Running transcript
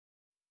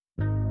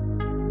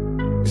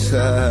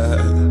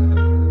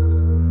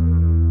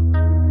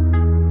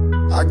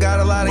I got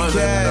a lot of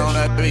cash. On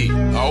that beat.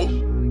 Oh.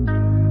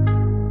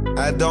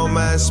 I don't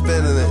mind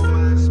spending it.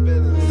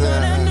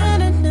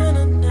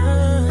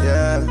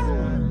 Yeah.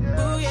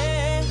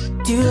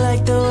 Do you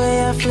like the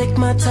way I flick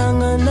my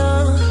tongue or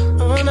no?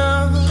 Oh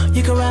no.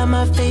 You can ride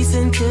my face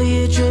until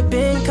you're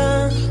dripping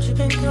cum.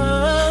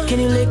 Can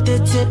you lick the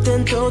tip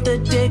then throw the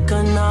dick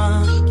or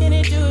no? Can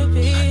you do it,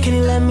 baby? Can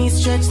you let me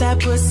stretch that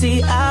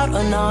pussy out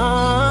or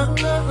no?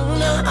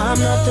 I'm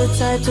not the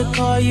type to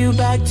call you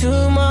back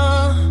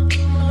tomorrow,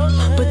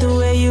 but the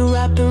way you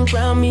wrapping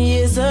around me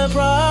is a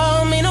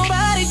problem. Ain't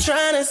nobody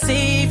trying to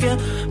save you.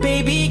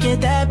 Baby,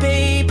 get that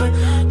paper.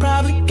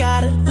 Probably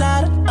got a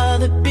lot of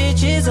other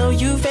bitches owe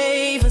you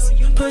favors.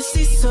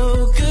 Pussy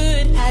so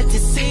good, had to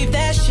save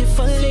that shit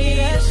for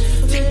later.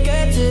 Took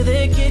her to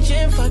the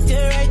kitchen, fucked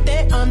her right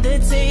there on the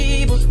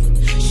table.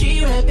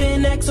 She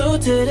rapping XO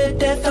to the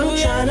death. I'm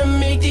tryna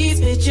make these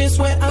bitches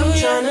wet. I'm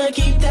tryna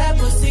keep that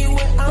pussy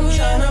wet. I'm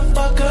tryna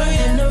fuck her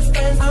and her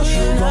friends. I'm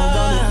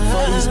tryna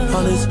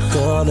for these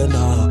girl and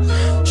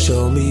all.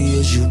 Show me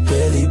is you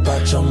really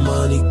about your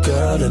money,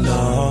 girl and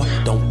all.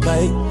 Don't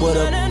play with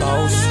a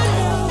boss,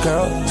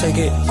 girl. Take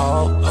it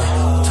all,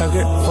 take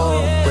it for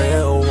a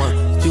real one.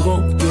 You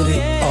gon' get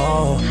it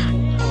all.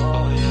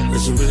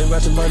 Is you really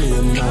about your money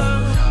or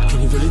not?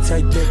 Can you really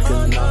take dick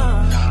or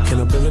not? Can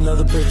I bring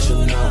another bitch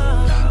or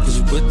not? Is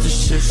you with the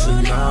shit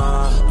or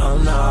not? Oh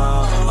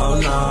no, oh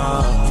no.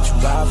 Would you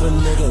ride for a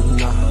nigga or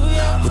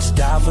not? Would you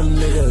die for a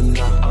nigga or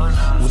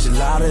not? Would you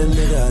lie to a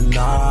nigga or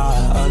not?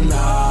 Oh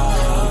no,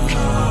 oh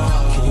no.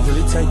 Can you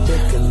really take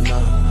dick or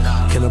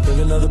not? Can I bring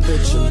another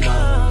bitch or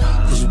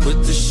not? Is you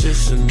with the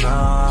shit or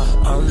not?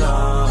 Oh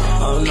no,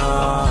 oh no.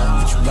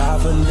 Would you ride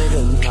for a nigga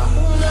or not?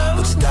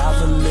 Would you die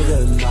for a nigga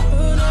or not?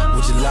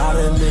 Would you lie to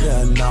a nigga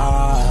or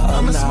not?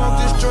 I'ma smoke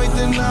this joint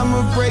then I'ma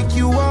break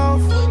you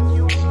off.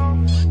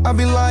 I'd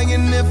be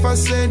lying if I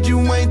said you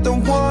ain't the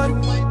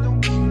one.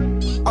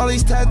 All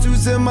these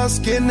tattoos in my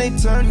skin, they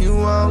turn you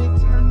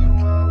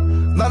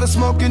on. Lot of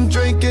smoking,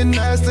 drinking,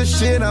 that's the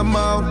shit I'm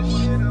on.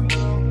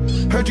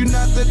 Heard you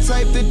not the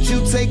type that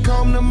you take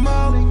home to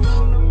mom.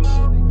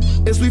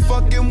 Is we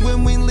fucking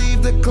when we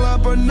leave the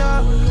club or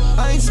not?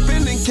 I ain't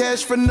spending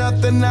cash for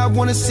nothing, I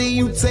wanna see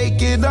you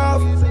take it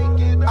off.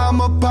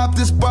 I'ma pop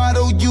this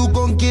bottle, you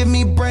gon' give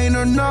me brain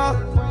or not?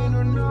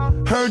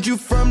 Heard you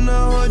from the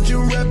hood,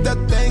 you rep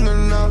that thing or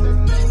not?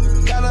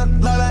 Got a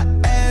lot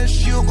of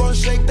ass, you gon'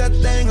 shake that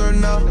thing or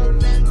not?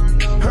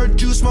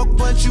 Heard you smoke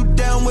blunt, you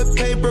down with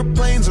paper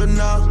planes or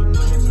not?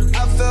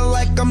 I feel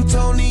like I'm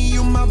Tony,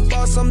 you my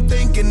boss, I'm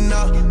thinking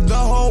of the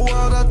whole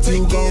world, I'll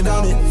take it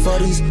off. You gon' it for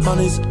these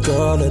honeys,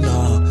 girl and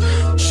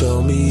all.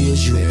 Show me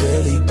is you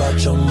really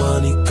about your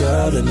money,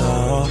 girl and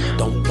all.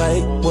 Don't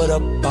play with a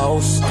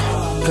boss,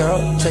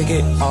 girl, take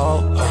it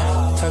all,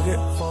 take it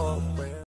for